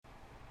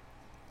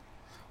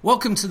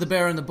Welcome to The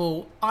Bear and the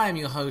Ball. I am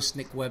your host,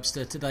 Nick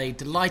Webster. Today,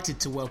 delighted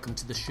to welcome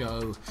to the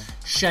show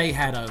Shay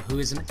Haddo, who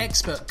is an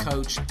expert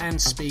coach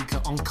and speaker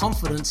on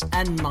confidence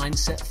and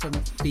mindset for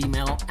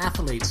female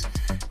athletes.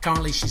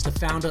 Currently, she's the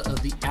founder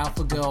of the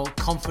Alpha Girl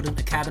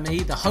Confident Academy,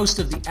 the host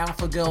of the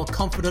Alpha Girl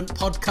Confident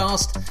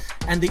podcast,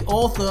 and the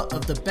author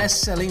of the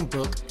best-selling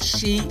book,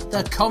 She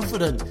the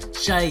Confident.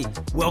 Shay,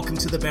 welcome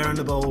to The Bear and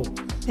the Ball.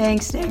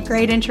 Thanks, Nick.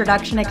 Great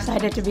introduction.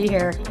 Excited to be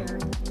here.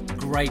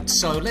 Great.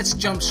 So let's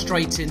jump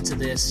straight into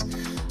this.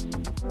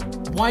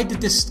 Why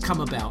did this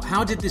come about?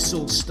 How did this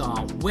all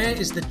start? Where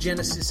is the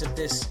genesis of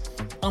this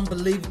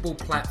unbelievable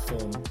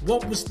platform?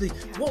 What was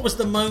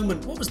the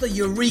moment? What was the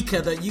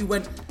eureka that you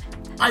went,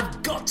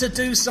 I've got to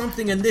do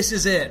something and this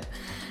is it?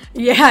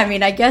 Yeah,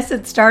 I guess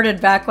it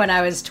started back when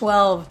I was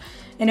 12,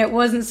 and it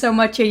wasn't so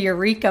much a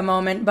eureka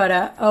moment, but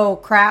a oh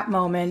crap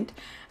moment.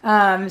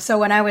 So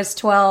when I was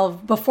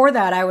 12, before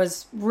that, I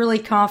was really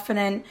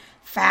confident,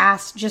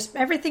 fast, just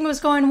everything was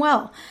going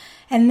well.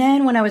 And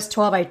then when I was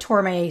 12, I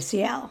tore my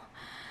ACL.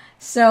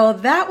 So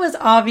that was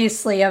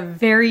obviously a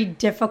very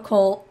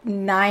difficult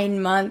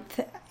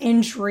 9-month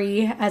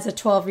injury as a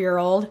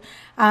 12-year-old.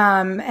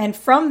 And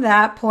from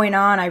that point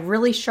on, I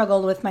really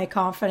struggled with my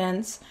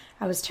confidence.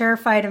 I was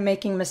terrified of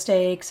making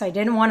mistakes. I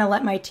didn't want to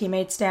let my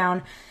teammates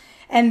down.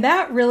 And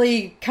that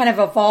really kind of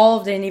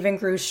evolved and even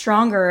grew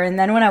stronger. And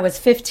then when I was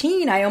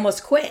 15, I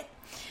almost quit.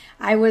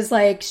 I was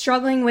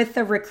struggling with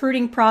the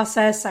recruiting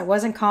process. I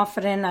wasn't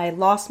confident. I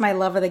lost my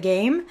love of the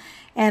game.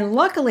 And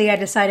luckily, I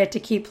decided to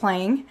keep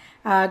playing.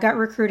 Got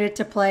recruited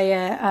to play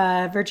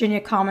at Virginia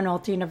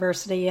Commonwealth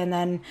University and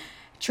then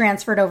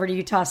transferred over to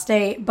Utah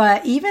State.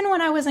 But even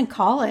when I was in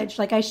college,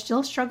 I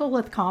still struggled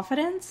with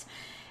confidence.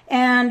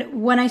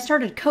 And when I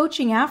started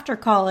coaching after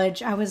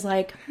college, I was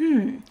like,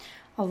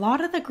 a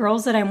lot of the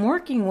girls that I'm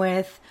working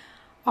with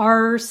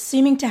are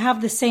seeming to have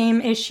the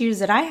same issues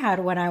that I had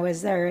when I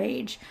was their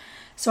age.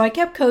 So I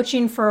kept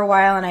coaching for a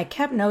while and I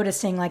kept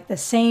noticing the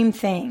same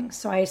thing.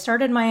 So I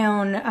started my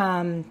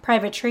own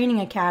private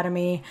training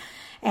academy,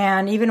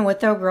 and even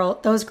with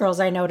those girls,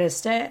 I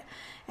noticed it.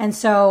 And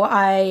so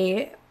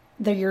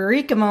the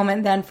eureka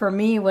moment then for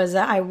me was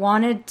that I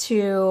wanted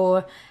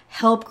to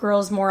help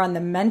girls more on the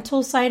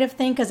mental side of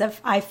things, because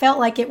I felt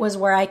like it was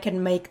where I could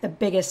make the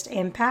biggest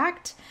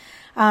impact.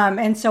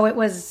 And so it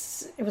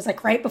was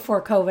right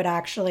before COVID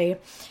actually,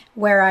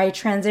 where I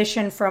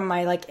transitioned from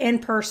my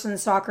in-person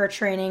soccer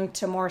training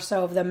to more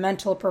so of the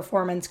mental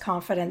performance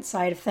confidence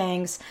side of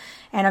things.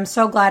 And I'm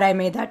so glad I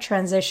made that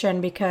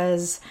transition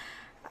because,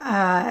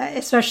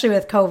 especially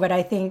with COVID,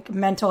 I think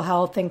mental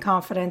health and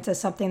confidence is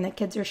something that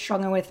kids are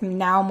struggling with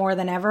now more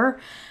than ever.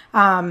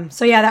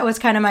 So yeah, that was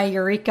kind of my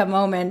eureka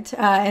moment,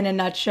 in a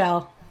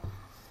nutshell.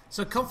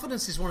 So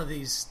confidence is one of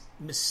these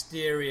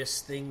mysterious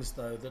things,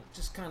 though, that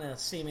just kind of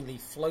seemingly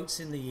floats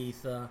in the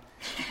ether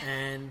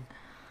and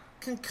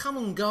can come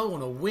and go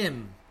on a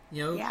whim.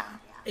 Yeah.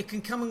 It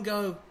can come and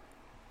go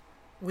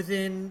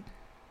within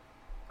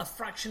a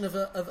fraction of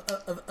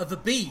a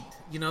beat.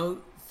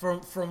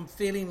 From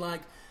feeling like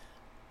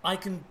I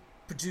can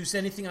produce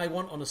anything I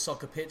want on a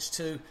soccer pitch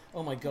to,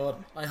 oh my God,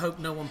 I hope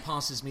no one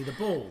passes me the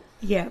ball.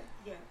 Yeah.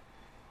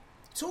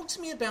 Talk to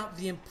me about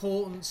the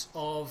importance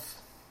of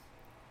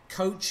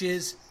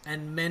coaches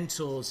and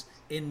mentors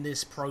in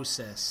this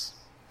process.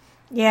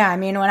 Yeah,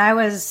 when I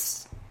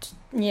was,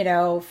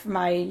 for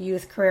my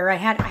youth career, I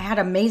had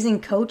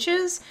amazing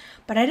coaches,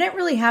 but I didn't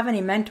really have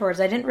any mentors.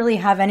 I didn't really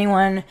have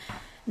anyone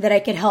that I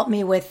could help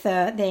me with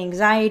the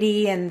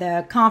anxiety and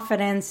the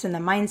confidence and the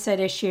mindset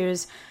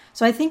issues.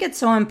 So I think it's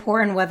so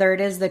important, whether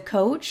it is the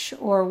coach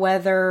or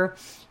whether,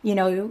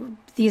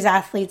 these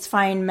athletes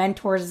find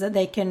mentors, that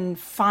they can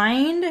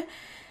find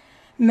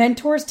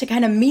mentors to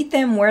kind of meet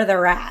them where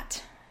they're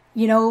at.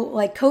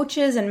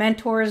 Coaches and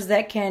mentors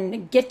that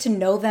can get to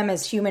know them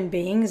as human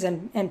beings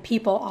and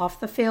people off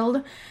the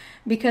field.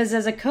 Because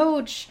as a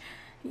coach,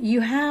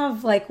 you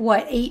have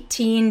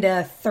 18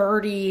 to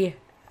 30,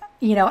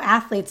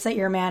 athletes that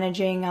you're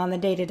managing on the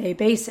day-to-day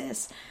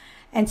basis.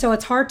 And so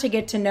it's hard to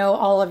get to know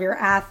all of your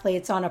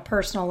athletes on a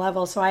personal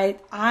level. So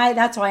I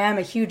that's why I'm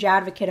a huge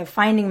advocate of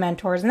finding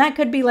mentors. And that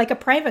could be a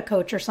private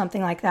coach or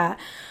something like that.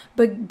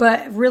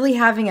 But really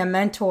having a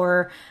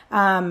mentor,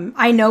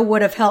 I know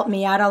would have helped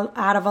me out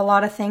of a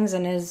lot of things,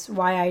 and is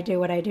why I do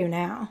what I do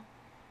now.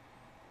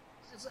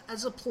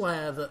 As a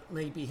player that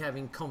may be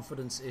having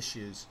confidence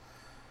issues,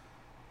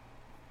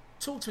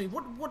 talk to me.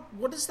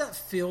 What does that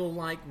feel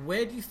like?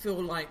 Where do you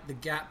feel like the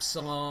gaps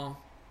are?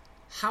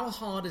 How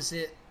hard is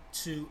it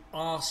to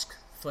ask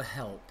for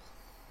help?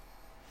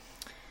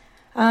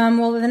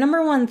 Well, the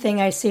number one thing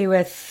I see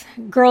with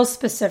girls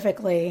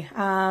specifically,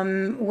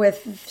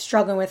 with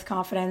struggling with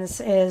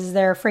confidence, is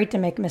they're afraid to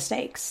make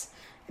mistakes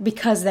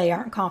because they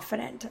aren't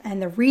confident.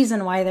 And the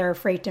reason why they're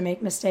afraid to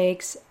make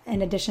mistakes,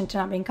 in addition to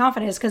not being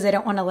confident, is because they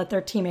don't want to let their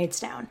teammates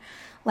down.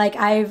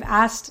 I've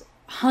asked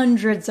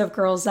hundreds of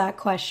girls that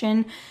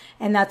question,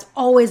 and that's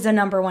always the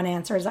number one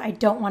answer, is I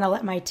don't want to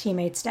let my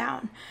teammates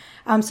down.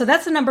 So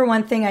that's the number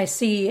one thing I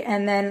see.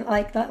 And then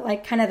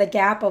kind of the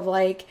gap of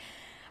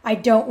I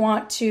don't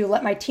want to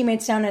let my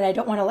teammates down and I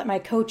don't want to let my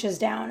coaches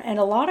down. And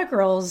a lot of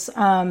girls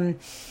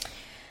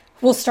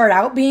will start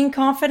out being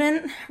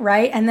confident,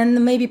 right? And then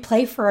they'll maybe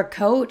play for a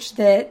coach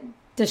that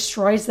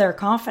destroys their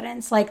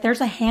confidence. Like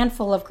there's a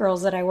handful of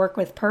girls that I work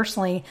with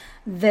personally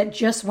that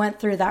just went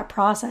through that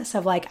process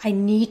of like, I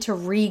need to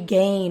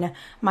regain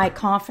my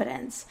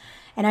confidence.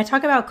 And I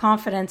talk about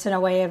confidence in a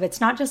way of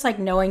it's not just like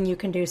knowing you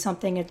can do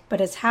something,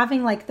 but it's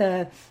having like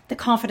the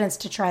confidence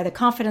to try, the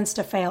confidence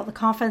to fail, the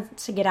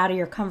confidence to get out of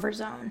your comfort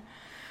zone,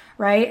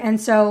 right?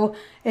 And so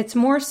it's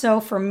more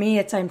so for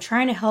me, I'm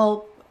trying to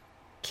help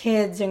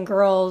kids and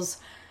girls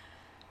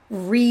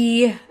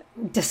rediscover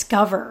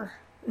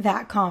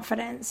that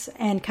confidence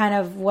and kind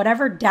of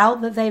whatever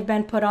doubt that they've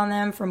been put on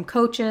them from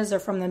coaches or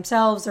from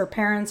themselves or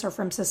parents or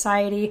from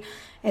society.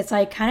 It's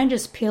like kind of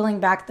just peeling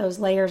back those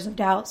layers of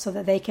doubt so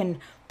that they can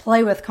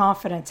play with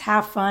confidence,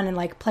 have fun, and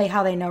like play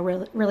how they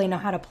really know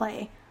how to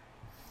play.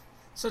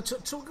 So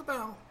talk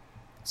about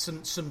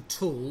some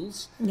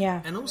tools,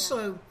 and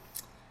also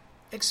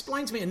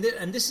explain to me.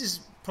 And this is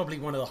probably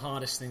one of the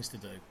hardest things to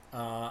do.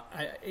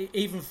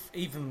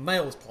 Even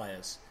male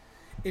players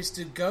is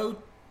to go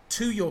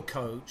to your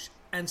coach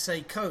and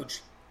say, "Coach,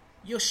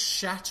 you're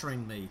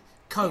shattering me.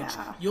 Coach,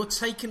 you're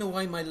taking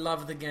away my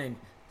love of the game.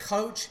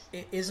 Coach,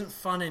 it isn't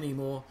fun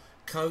anymore.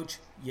 Coach,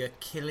 you're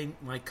killing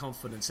my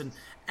confidence."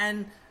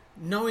 And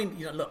knowing,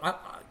 look,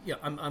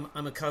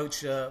 I'm a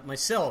coach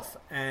myself,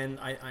 and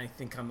I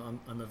think I'm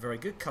a very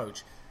good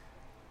coach.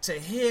 To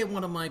hear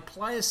one of my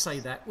players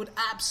say that would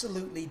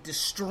absolutely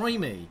destroy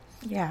me.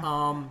 Yeah.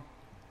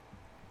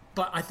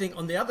 But I think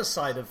on the other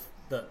side of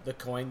the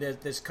coin,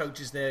 there's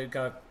coaches there who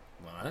go,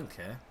 "Well, I don't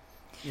care.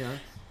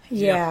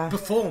 Yeah.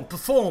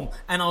 Perform,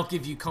 and I'll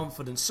give you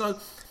confidence." So,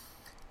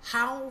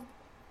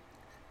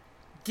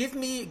 give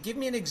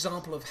me an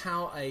example of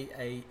how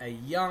a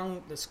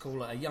young, let's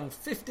call it a young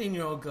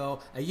 15-year-old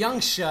girl, a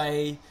young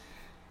Shay,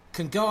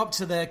 can go up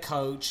to their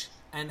coach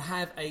and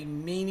have a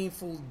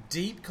meaningful,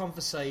 deep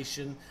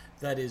conversation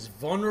that is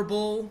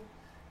vulnerable,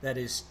 that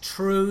is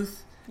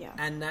truth,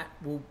 and that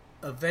will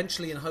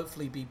eventually and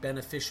hopefully be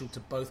beneficial to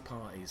both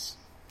parties.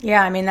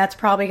 Yeah, I mean, that's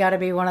probably got to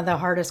be one of the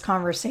hardest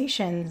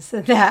conversations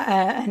that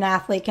an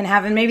athlete can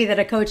have and maybe that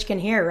a coach can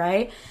hear,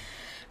 right?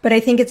 But I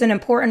think it's an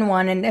important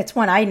one, and it's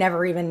one I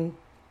never even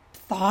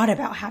thought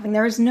about having.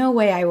 There was no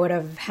way I would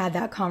have had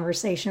that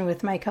conversation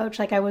with my coach.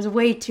 Like I was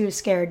way too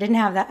scared, didn't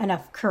have that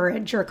enough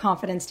courage or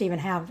confidence to even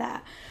have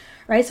that,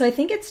 right? So I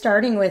think it's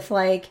starting with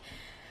like,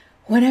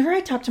 whenever I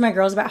talk to my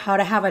girls about how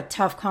to have a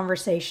tough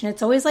conversation,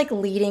 it's always like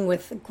leading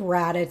with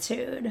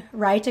gratitude,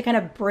 right? To kind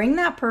of bring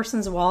that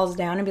person's walls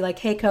down and be like,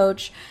 "Hey,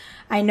 coach,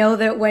 I know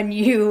that when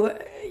you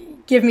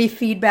give me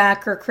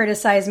feedback or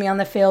criticize me on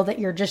the field that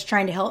you're just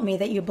trying to help me,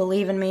 that you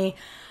believe in me.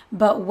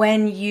 But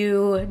when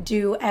you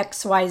do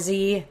X, Y,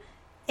 Z,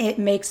 it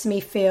makes me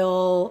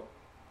feel,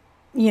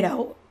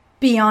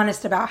 be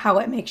honest about how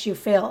it makes you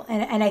feel."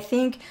 And I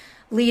think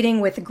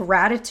leading with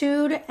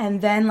gratitude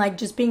and then like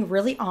just being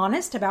really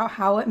honest about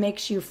how it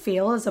makes you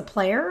feel as a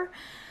player.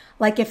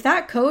 Like if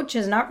that coach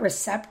is not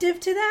receptive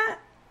to that,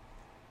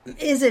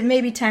 is it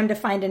maybe time to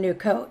find a new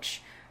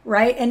coach,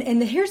 right?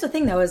 And here's the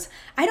thing though, is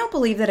I don't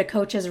believe that a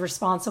coach is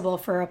responsible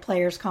for a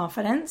player's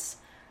confidence.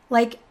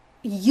 Like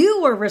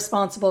you are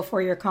responsible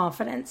for your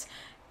confidence.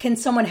 Can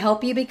someone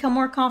help you become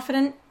more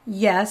confident?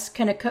 Yes.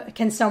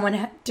 Can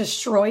someone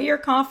destroy your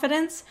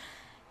confidence?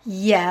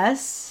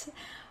 Yes.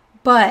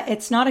 But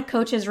it's not a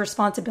coach's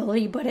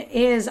responsibility, but it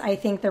is, I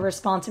think, the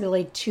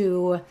responsibility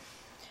to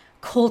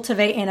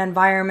cultivate an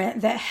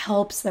environment that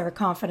helps their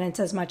confidence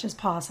as much as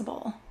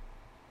possible.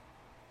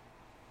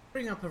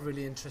 Bring up a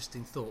really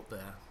interesting thought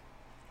there,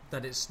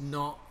 that it's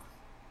not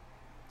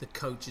the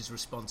coach's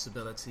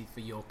responsibility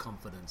for your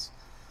confidence.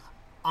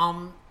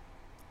 I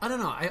don't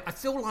know. I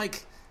feel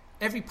like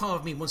every part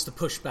of me wants to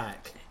push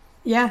back.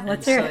 Yeah,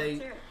 let's hear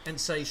it. And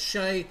say,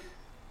 "Shay,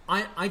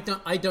 I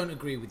don't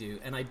agree with you,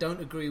 and I don't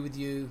agree with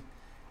you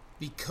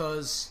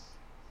because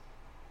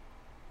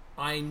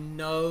I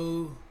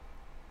know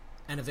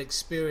and have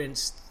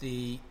experienced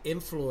the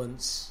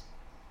influence."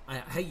 I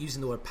hate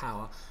using the word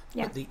power,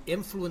 but the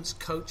influence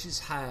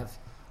coaches have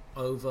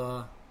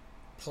over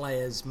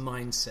players'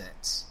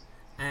 mindsets.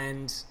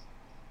 And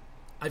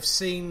I've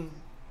seen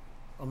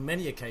on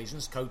many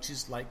occasions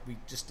coaches, like we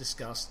just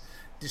discussed,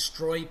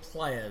 destroy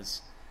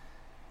players.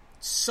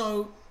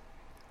 So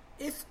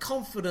if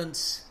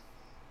confidence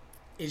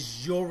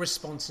is your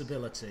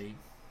responsibility,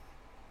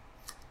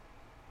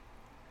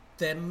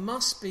 there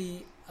must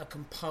be a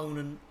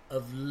component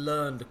of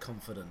learned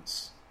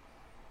confidence.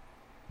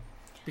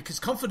 Because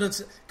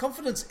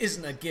confidence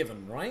isn't a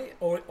given, right?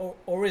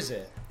 Or is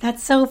it?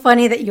 That's so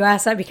funny that you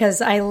asked that,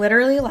 because I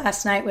literally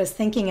last night was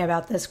thinking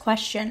about this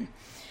question.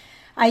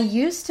 I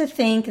used to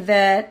think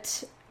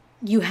that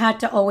you had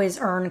to always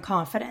earn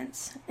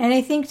confidence. And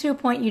I think to a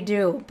point you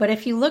do. But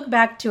if you look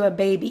back to a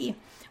baby,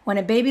 when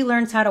a baby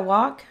learns how to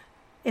walk,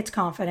 it's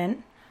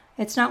confident.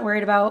 It's not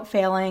worried about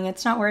failing.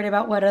 It's not worried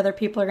about what other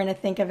people are going to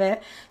think of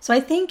it. So I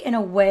think in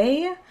a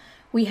way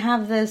we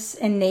have this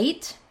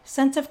innate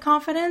sense of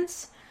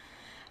confidence.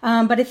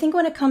 But I think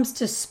when it comes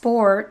to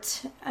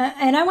sport,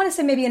 and I want to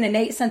say maybe an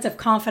innate sense of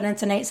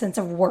confidence, innate sense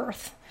of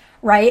worth,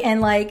 right?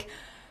 And like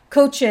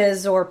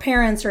coaches or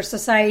parents or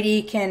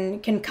society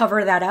can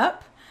cover that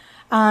up.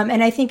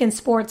 And I think in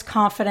sports,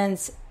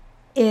 confidence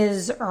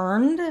is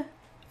earned.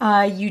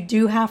 You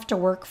do have to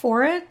work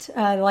for it.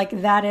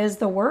 Like that is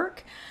the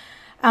work.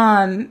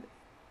 And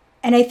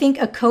I think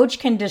a coach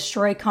can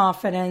destroy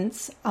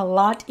confidence a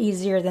lot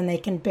easier than they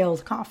can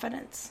build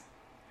confidence.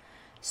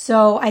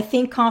 So I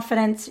think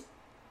confidence,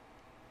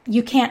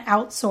 you can't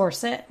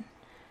outsource it.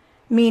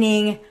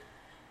 Meaning,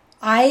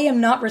 I am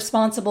not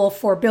responsible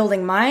for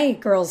building my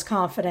girls'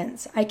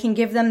 confidence. I can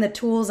give them the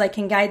tools, I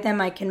can guide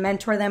them, I can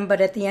mentor them,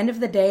 but at the end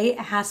of the day, it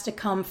has to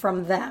come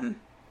from them.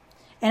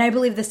 And I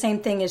believe the same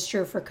thing is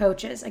true for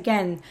coaches.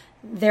 Again,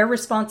 their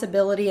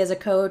responsibility as a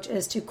coach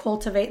is to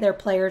cultivate their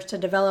players, to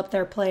develop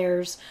their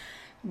players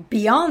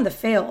beyond the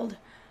field.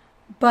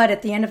 But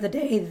at the end of the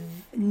day,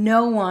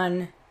 no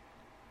one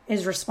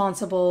is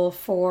responsible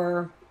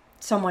for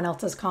someone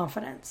else's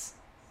confidence.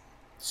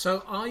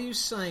 So are you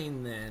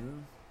saying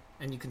then,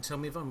 and you can tell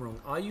me if I'm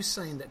wrong, are you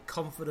saying that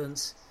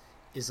confidence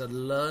is a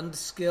learned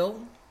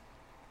skill?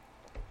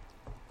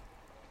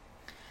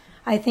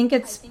 I think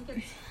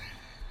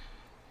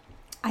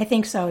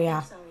so,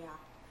 yeah.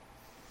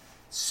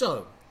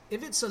 So,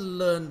 if it's a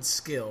learned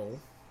skill,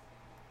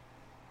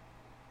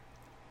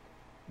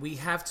 we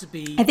have to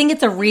be... I think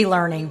it's a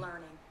relearning.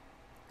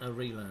 A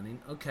relearning,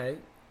 okay.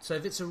 So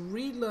if it's a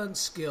relearned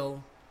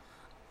skill,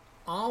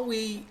 are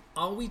we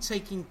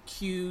taking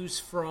cues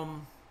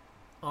from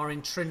our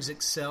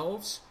intrinsic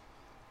selves,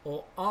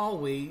 or are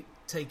we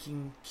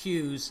taking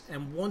cues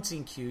and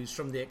wanting cues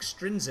from the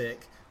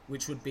extrinsic,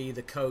 which would be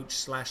the coach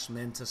 /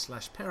 mentor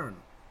 / parent?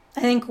 I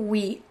think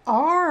we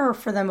are,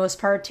 for the most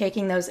part,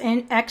 taking those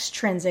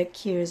extrinsic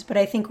cues, but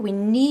I think we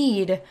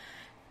need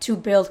to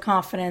build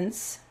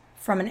confidence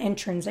from an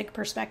intrinsic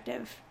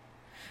perspective,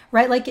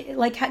 right?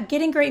 Like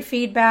getting great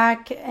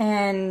feedback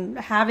and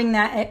having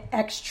that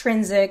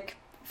extrinsic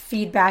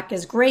feedback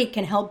is great,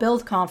 can help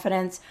build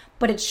confidence,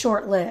 but it's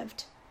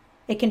short-lived.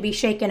 It can be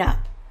shaken up,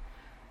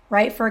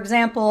 right? For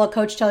example, a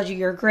coach tells you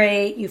you're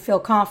great, you feel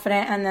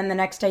confident, and then the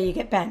next day you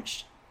get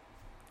benched.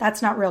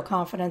 That's not real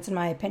confidence, in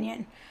my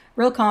opinion.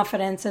 Real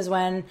confidence is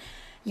when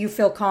you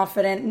feel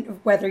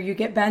confident whether you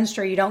get benched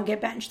or you don't get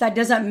benched. That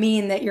doesn't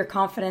mean that your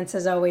confidence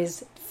is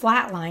always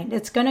flatlined.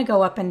 It's going to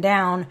go up and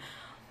down,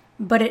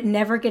 but it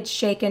never gets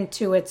shaken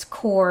to its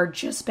core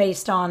just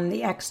based on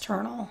the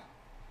external.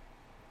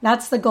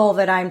 That's the goal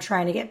that I'm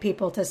trying to get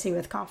people to see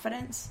with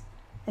confidence,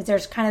 is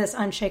there's kind of this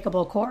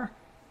unshakable core.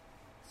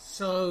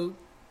 So,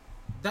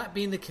 that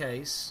being the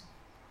case,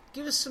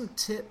 give us some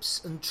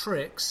tips and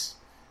tricks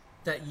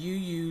that you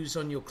use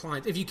on your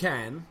clients, if you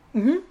can,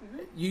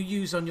 you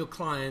use on your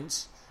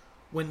clients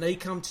when they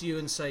come to you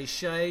and say,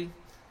 Shay,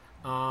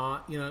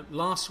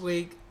 last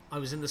week I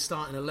was in the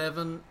starting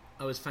 11,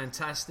 I was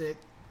fantastic,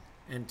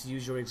 and to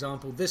use your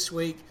example, this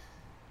week,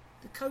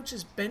 the coach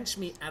has benched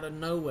me out of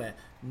nowhere.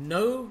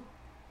 No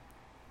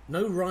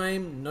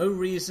rhyme, no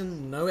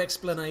reason, no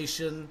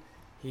explanation.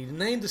 He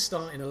named the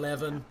starting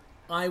 11.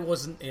 I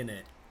wasn't in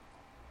it.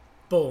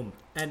 Boom.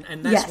 And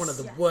that's one of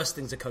the worst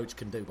things a coach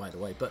can do, by the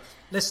way. But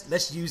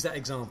let's use that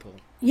example.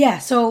 Yeah,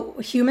 so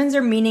humans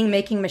are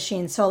meaning-making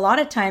machines. So a lot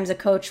of times a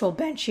coach will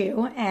bench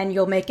you and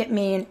you'll make it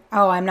mean,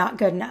 oh, I'm not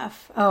good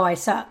enough. Oh, I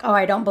suck. Oh,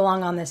 I don't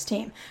belong on this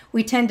team.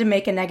 We tend to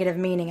make a negative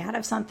meaning out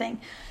of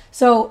something.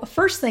 So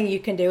first thing you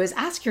can do is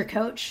ask your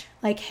coach,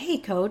 like, hey,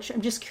 coach,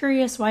 I'm just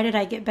curious, why did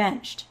I get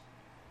benched?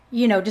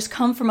 Just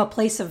come from a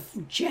place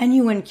of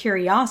genuine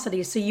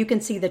curiosity so you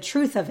can see the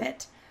truth of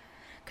it.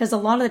 Because a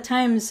lot of the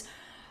times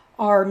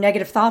our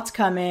negative thoughts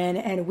come in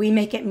and we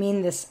make it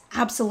mean this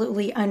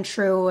absolutely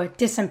untrue,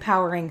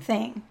 disempowering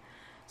thing.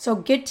 So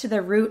get to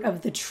the root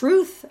of the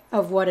truth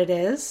of what it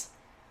is,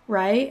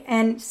 right?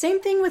 And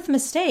same thing with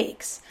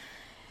mistakes.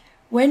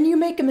 When you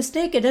make a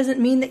mistake, it doesn't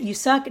mean that you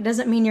suck. It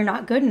doesn't mean you're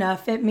not good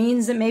enough. It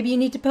means that maybe you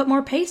need to put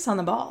more pace on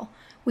the ball.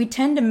 We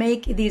tend to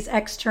make these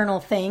external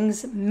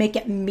things make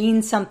it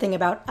mean something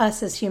about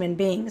us as human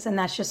beings, and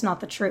that's just not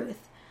the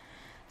truth.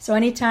 So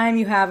anytime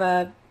you have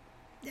a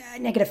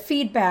negative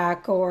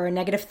feedback or a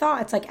negative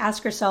thought, it's like,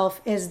 ask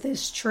yourself, is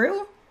this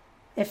true?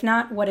 If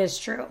not, what is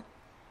true?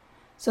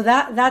 So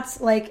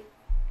that's like,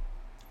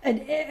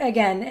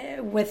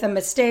 again, with a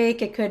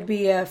mistake, it could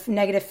be a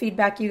negative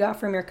feedback you got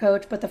from your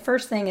coach, but the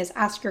first thing is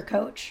ask your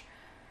coach.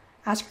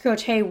 Ask your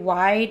coach, hey,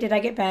 why did I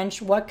get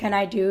benched? What can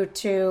I do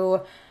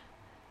to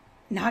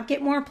not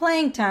get more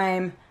playing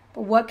time,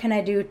 but what can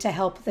I do to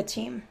help the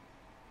team?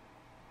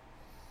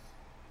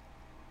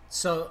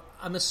 So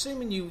I'm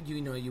assuming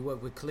you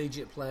work with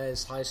collegiate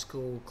players, high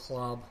school,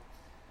 club.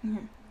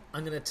 Mm-hmm.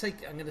 I'm going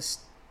to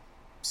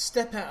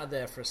step out of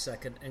there for a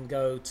second and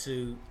go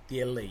to the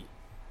elite.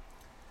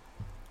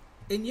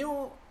 In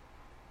your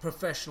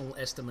professional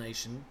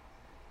estimation,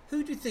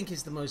 who do you think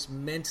is the most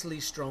mentally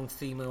strong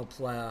female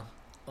player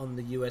on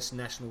the US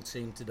national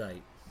team to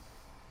date?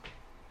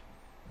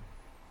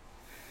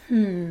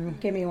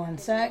 Give me one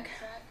sec.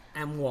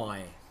 And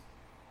why?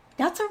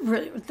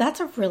 That's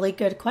a really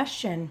good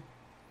question.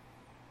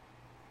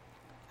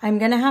 I'm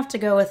going to have to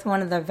go with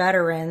one of the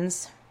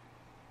veterans.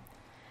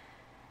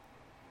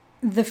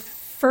 The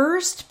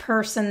first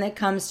person that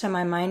comes to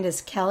my mind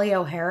is Kelly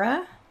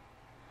O'Hara,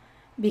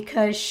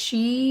 because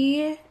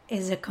she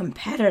is a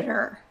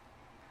competitor.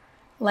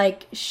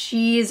 Like,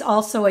 she's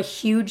also a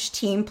huge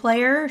team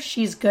player.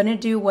 She's going to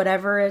do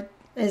whatever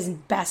is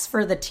best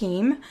for the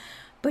team,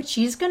 but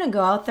she's going to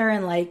go out there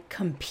and like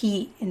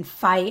compete and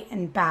fight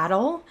and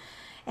battle.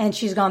 And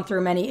she's gone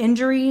through many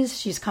injuries.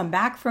 She's come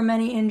back from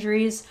many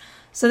injuries.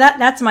 So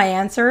that's my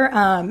answer.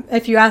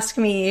 If you ask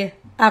me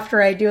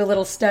after I do a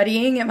little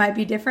studying, it might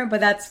be different, but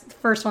that's the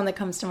first one that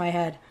comes to my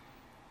head.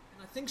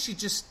 I think she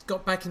just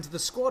got back into the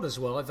squad as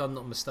well, if I'm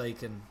not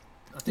mistaken.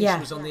 I think she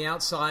was on the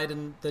outside,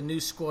 and the new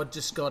squad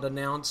just got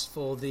announced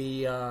for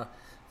the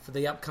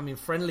upcoming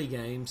friendly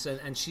games,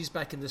 and she's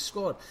back in the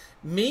squad.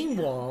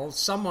 Meanwhile,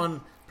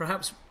 someone,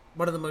 perhaps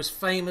one of the most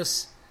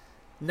famous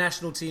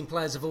national team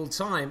players of all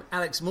time,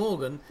 Alex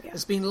Morgan,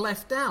 has been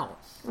left out.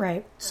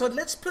 Right. So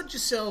let's put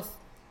yourself...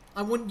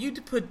 I want you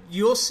to put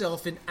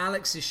yourself in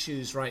Alex's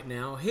shoes right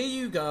now. Here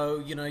you go.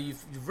 You know,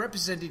 you've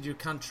represented your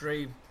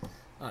country,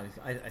 I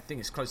think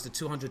it's close to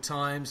 200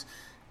 times.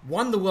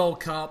 Won the World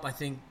Cup, I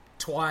think,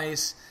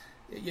 twice.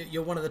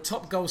 You're one of the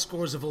top goal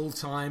scorers of all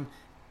time.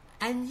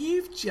 And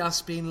you've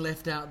just been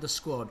left out of the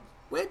squad.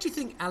 Where do you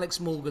think Alex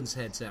Morgan's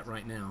head's at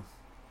right now?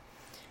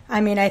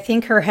 I mean, I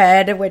think her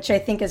head, which I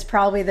think is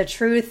probably the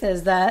truth,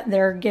 is that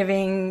they're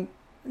giving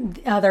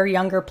other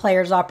younger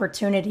players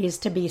opportunities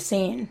to be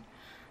seen.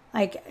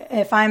 Like,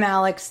 if I'm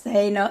Alex,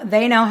 they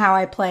know how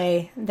I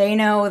play. They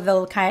know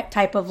the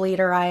type of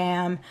leader I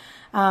am.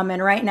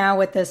 And right now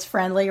with this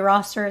friendly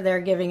roster,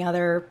 they're giving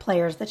other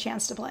players the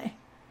chance to play.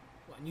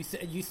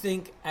 You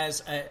think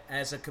as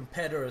a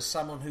competitor, as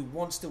someone who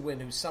wants to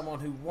win, who's someone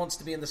who wants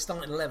to be in the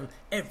starting 11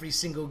 every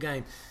single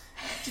game,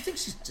 do you think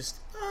she's just,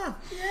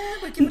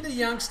 we're giving the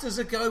youngsters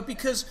a go?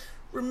 Because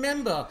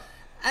remember,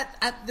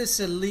 at this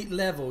elite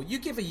level, you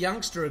give a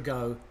youngster a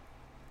go,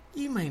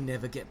 you may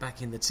never get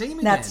back in the team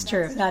again. That's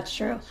true.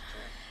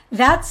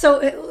 That's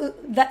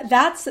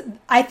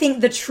I think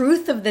the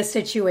truth of this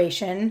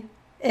situation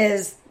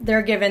is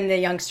they're giving the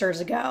youngsters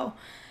a go.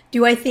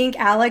 Do I think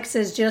Alex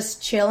is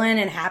just chilling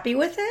and happy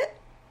with it?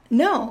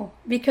 No,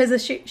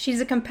 because she's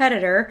a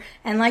competitor.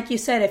 And like you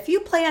said, if you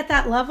play at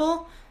that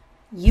level,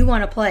 you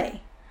want to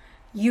play.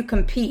 You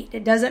compete.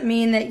 It doesn't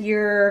mean that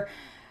you're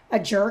a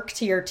jerk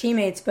to your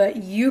teammates, but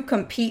you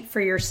compete for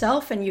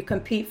yourself and you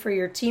compete for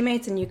your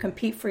teammates and you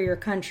compete for your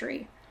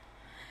country.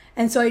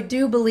 And so I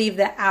do believe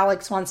that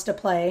Alex wants to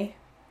play.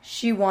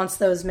 She wants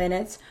those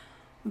minutes.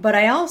 But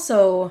I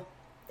also,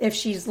 if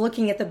she's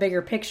looking at the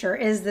bigger picture,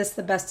 is this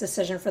the best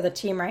decision for the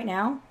team right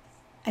now?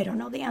 I don't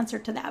know the answer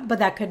to that, but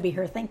that could be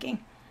her thinking.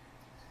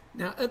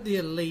 Now, at the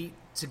elite,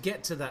 to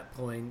get to that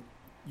point,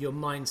 your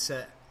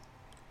mindset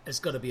has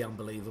got to be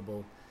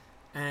unbelievable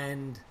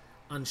and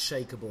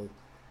unshakable.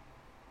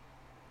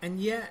 And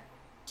yet,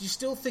 do you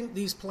still think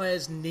these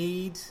players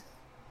need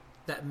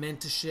that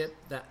mentorship,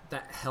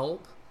 that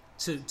help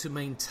to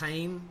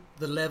maintain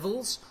the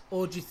levels?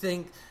 Or do you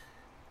think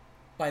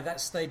by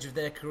that stage of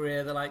their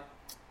career, they're like,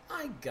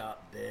 I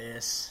got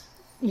this?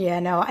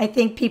 Yeah, no, I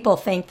think people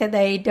think that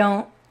they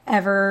don't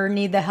ever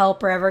need the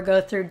help or ever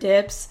go through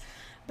dips.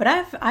 But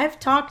I've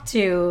talked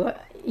to,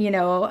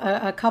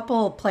 a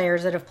couple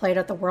players that have played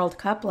at the World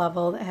Cup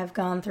level that have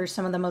gone through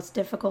some of the most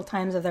difficult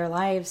times of their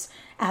lives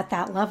at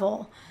that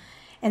level.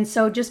 And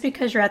so just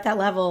because you're at that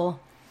level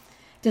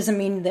doesn't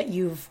mean that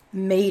you've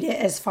made it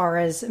as far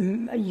as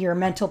your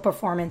mental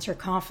performance or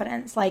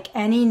confidence. Like,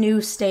 any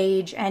new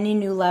stage, any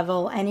new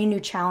level, any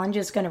new challenge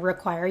is going to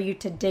require you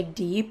to dig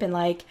deep and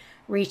like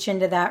reach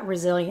into that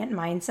resilient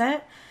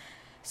mindset.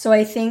 So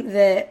I think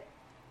that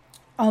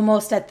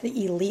almost at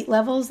the elite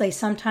levels, they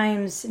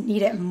sometimes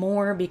need it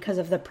more because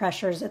of the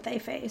pressures that they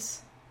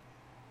face.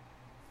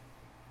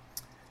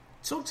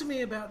 Talk to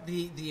me about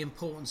the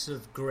importance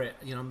of grit.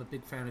 I'm a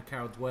big fan of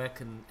Carol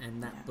Dweck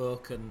and that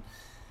book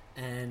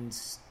and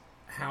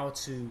how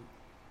to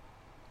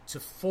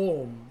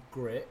form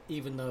grit,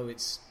 even though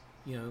it's,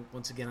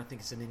 once again, I think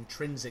it's an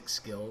intrinsic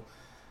skill.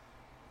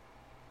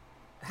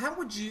 How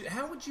would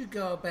you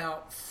go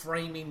about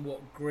framing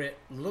what grit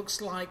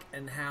looks like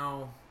and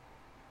how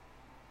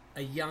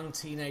a young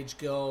teenage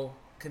girl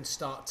can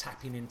start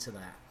tapping into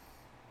that?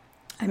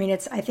 I mean,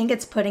 I think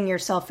it's putting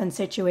yourself in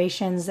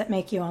situations that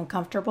make you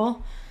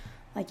uncomfortable.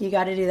 Like, you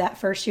got to do that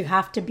first. You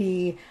have to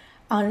be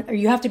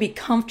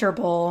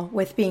comfortable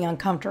with being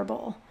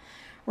uncomfortable,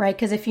 right?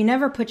 Because if you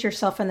never put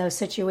yourself in those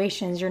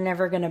situations, you're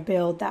never going to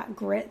build that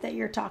grit that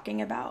you're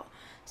talking about.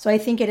 So I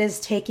think it is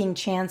taking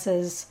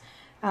chances,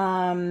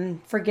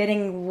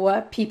 forgetting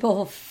what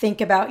people think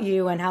about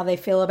you and how they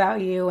feel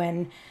about you,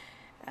 and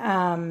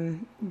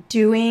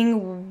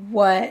doing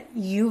what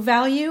you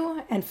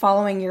value and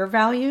following your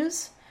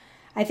values.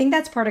 I think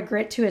that's part of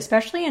grit too,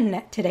 especially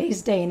in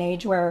today's day and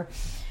age where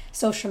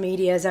social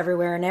media is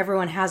everywhere and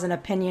everyone has an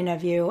opinion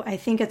of you. I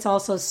think it's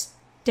also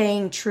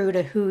staying true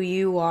to who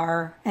you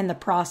are and the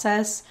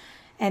process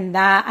And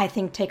that, I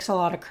think, takes a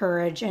lot of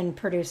courage and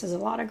produces a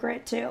lot of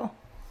grit too.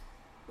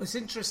 It's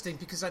interesting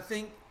because I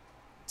think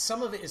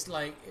some of it is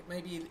like,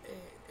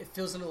 it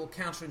feels a little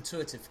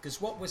counterintuitive, because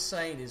what we're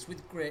saying is,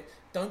 with grit,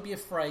 don't be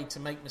afraid to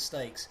make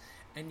mistakes.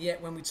 And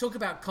yet when we talk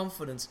about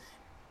confidence,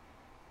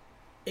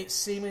 it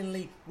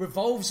seemingly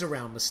revolves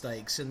around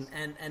mistakes, and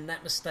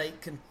that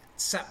mistake can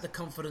sap the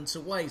confidence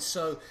away.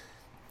 So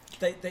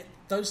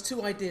those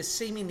two ideas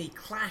seemingly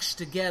clash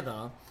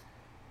together.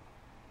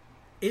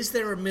 Is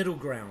there a middle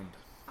ground?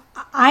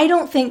 I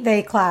don't think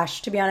they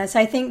clash, to be honest.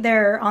 I think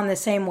they're on the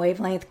same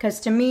wavelength, because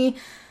to me,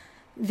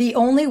 the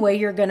only way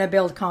you're going to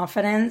build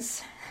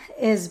confidence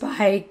is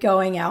by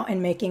going out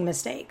and making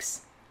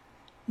mistakes.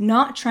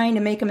 Not trying to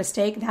make a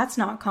mistake, that's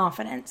not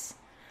confidence.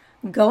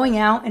 Going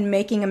out and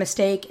making a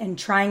mistake and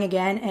trying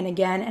again and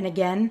again and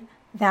again,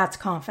 that's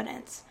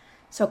confidence.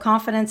 So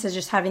confidence is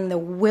just having the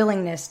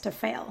willingness to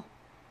fail,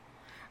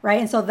 right?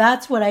 And so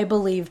that's what I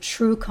believe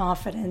true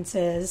confidence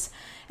is.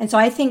 And so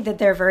I think that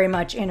they're very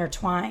much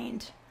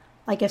intertwined.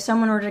 Like if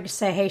someone were to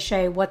say, hey,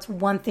 Shay, what's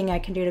one thing I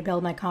can do to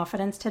build my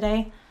confidence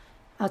today?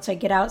 I would say,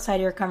 get outside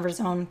of your comfort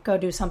zone, go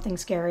do something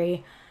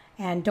scary,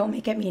 and don't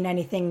make it mean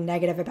anything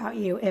negative about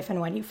you if and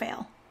when you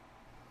fail.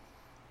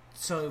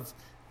 So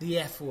the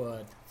F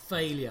word,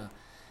 failure,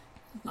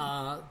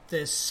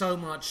 there's so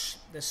much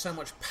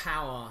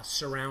power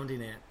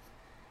surrounding it.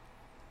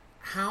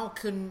 How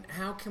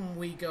can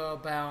we go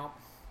about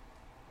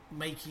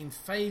making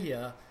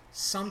failure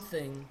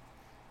something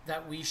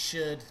that we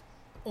should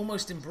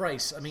almost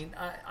embrace? I mean,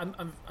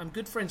 I'm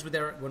good friends with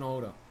Eric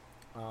Wynalda,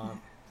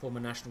 former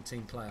national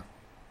team player,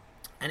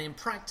 and in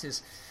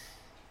practice,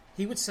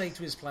 he would say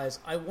to his players,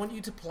 "I want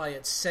you to play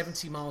at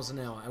 70 miles an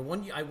hour. I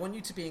want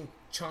you to be in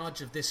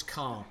charge of this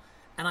car,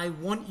 and I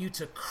want you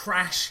to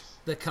crash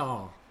the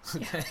car."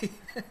 Okay.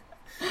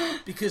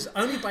 Because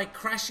only by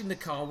crashing the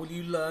car will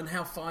you learn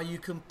how far you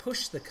can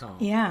push the car.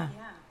 Yeah.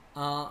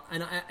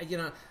 And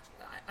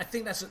I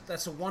think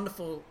that's a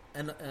wonderful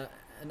an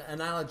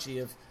analogy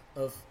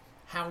of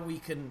how we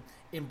can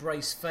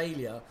embrace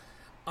failure.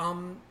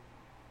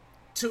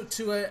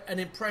 To an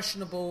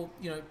impressionable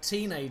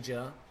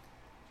teenager,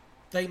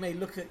 they may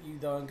look at you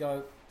though and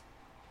go,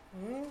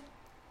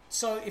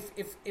 So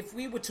if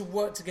we were to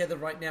work together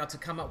right now to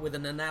come up with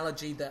an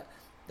analogy that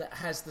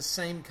has the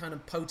same kind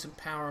of potent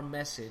power and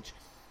message,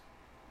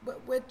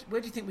 where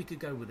do you think we could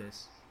go with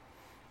this?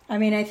 I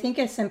mean, I think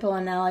a simple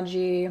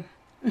analogy,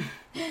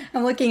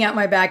 I'm looking at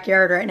my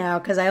backyard right now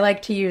because I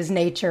like to use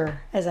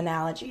nature as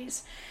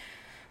analogies,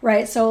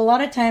 right? So a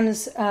lot of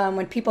times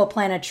when people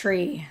plant a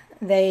tree,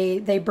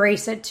 they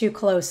brace it too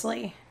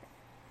closely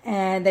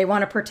and they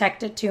want to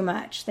protect it too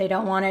much. They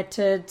don't want it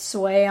to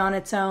sway on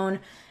its own.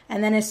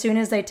 And then as soon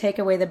as they take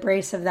away the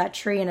brace of that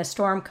tree and a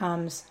storm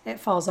comes, it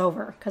falls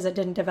over because it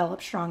didn't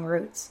develop strong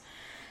roots.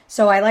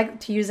 So I like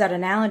to use that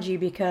analogy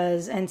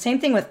because, and same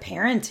thing with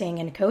parenting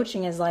and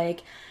coaching, is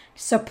like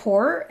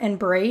support and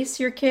brace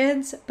your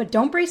kids, but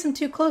don't brace them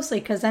too closely,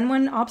 because then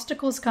when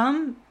obstacles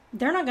come,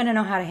 they're not going to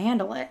know how to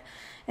handle it.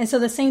 And so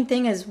the same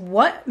thing is,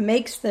 what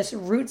makes the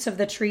roots of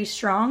the tree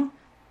strong?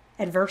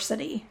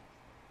 Adversity.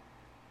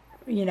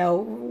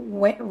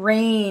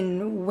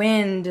 Rain,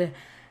 wind,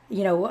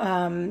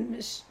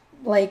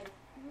 like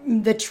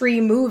the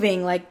tree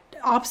moving, like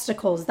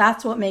obstacles.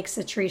 That's what makes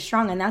the tree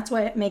strong, and that's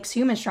what makes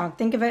humans strong.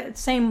 Think of it,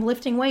 same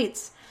lifting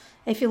weights.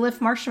 If you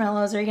lift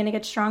marshmallows, are you going to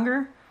get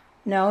stronger?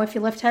 No. If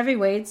you lift heavy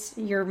weights,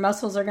 your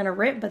muscles are going to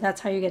rip, but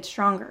that's how you get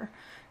stronger.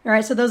 All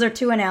right. So those are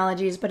two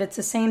analogies, but it's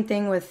the same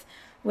thing with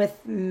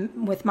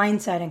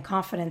mindset and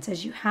confidence.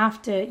 Is you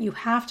have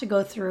to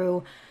go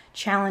through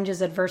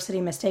challenges,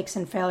 adversity, mistakes,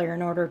 and failure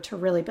in order to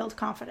really build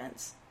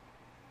confidence.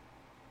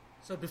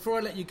 So before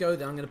I let you go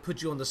there, I'm going to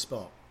put you on the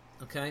spot.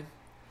 Okay?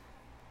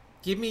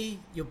 Give me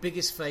your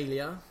biggest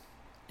failure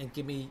and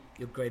give me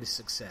your greatest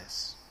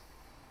success.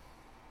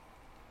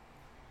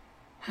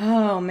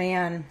 Oh,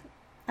 man.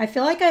 I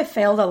feel like I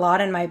failed a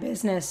lot in my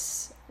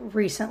business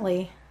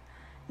recently.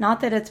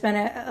 Not that it's been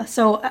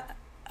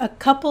a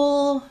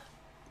couple,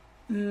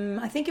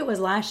 I think it was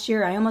last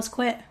year, I almost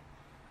quit.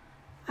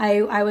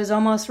 I was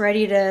almost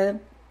ready to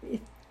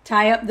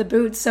tie up the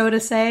boots, so to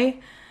say,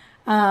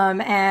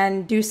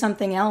 and do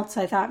something else.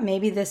 I thought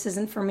maybe this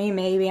isn't for me.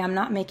 Maybe I'm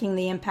not making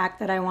the impact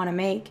that I want to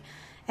make.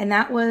 And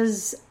that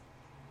was,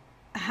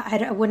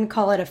 I wouldn't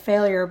call it a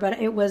failure,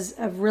 but it was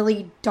a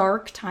really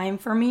dark time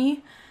for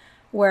me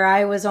where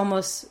I was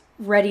almost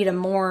ready to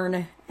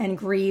mourn and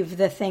grieve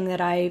the thing that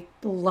I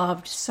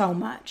loved so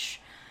much.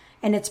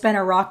 And it's been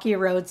a rocky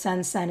road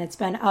since then. It's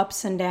been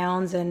ups and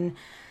downs and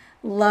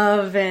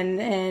love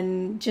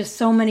and just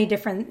so many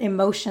different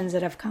emotions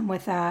that have come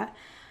with that.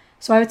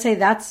 So I would say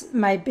that's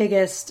my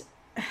biggest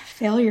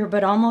failure,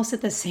 but almost at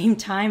the same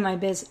time, my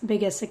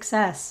biggest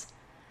success.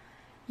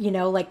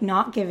 Like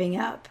not giving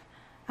up,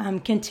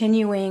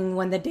 continuing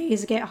when the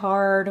days get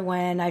hard,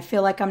 when I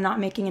feel like I'm not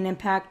making an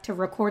impact, to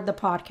record the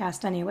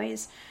podcast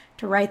anyways,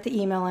 to write the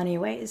email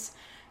anyways,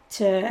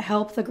 to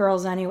help the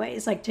girls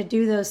anyways, like to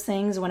do those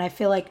things when I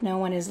feel like no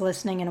one is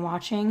listening and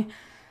watching.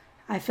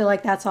 I feel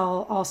like that's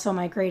all also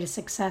my greatest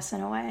success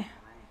in a way.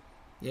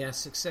 Yeah,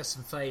 success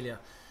and failure,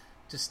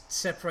 just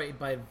separated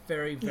by a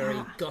very, very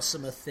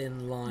gossamer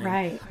thin line.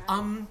 Right.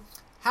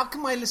 How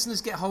can my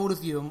listeners get hold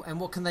of you, and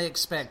what can they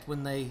expect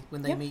when they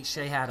meet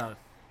Shay Hadow?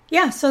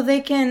 Yeah, so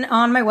they can,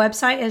 on my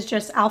website is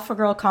just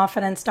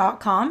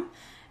alphagirlconfidence.com.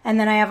 And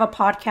then I have a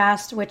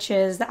podcast, which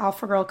is the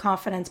Alpha Girl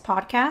Confidence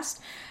Podcast.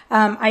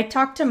 I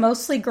talk to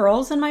mostly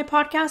girls in my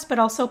podcast, but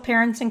also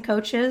parents and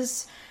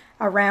coaches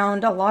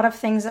around a lot of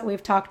things that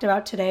we've talked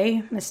about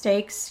today.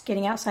 Mistakes,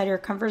 getting outside your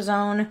comfort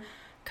zone,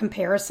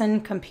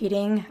 comparison,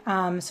 competing.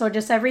 So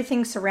just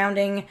everything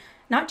surrounding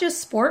not just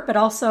sport, but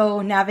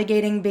also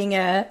navigating being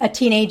a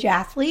teenage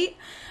athlete.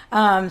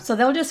 So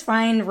they'll just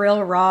find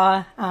real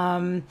raw,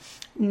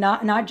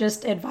 not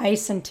just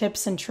advice and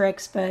tips and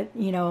tricks, but,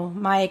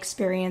 my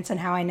experience and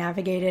how I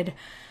navigated,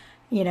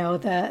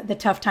 the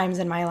tough times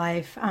in my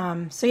life.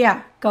 So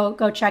yeah,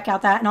 go check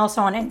out that. And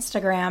also on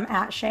Instagram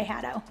at Shay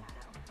Hadow.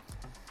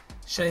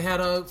 Shay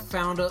Hadow,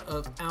 founder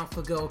of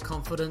Alpha Girl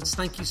Confidence.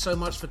 Thank you so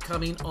much for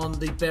coming on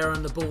the Bear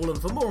and the Ball. And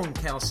for more on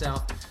Cal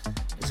South,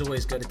 as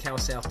always, go to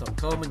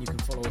calsouth.com and you can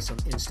follow us on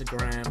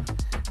Instagram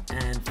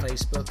and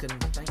Facebook.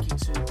 And thank you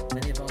to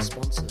many of our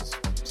sponsors,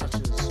 such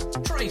as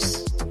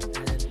Trace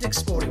and Dick's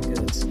Sporting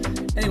Goods.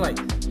 Anyway,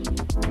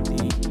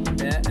 the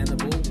Bear and the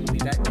Ball will be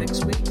back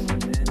next week.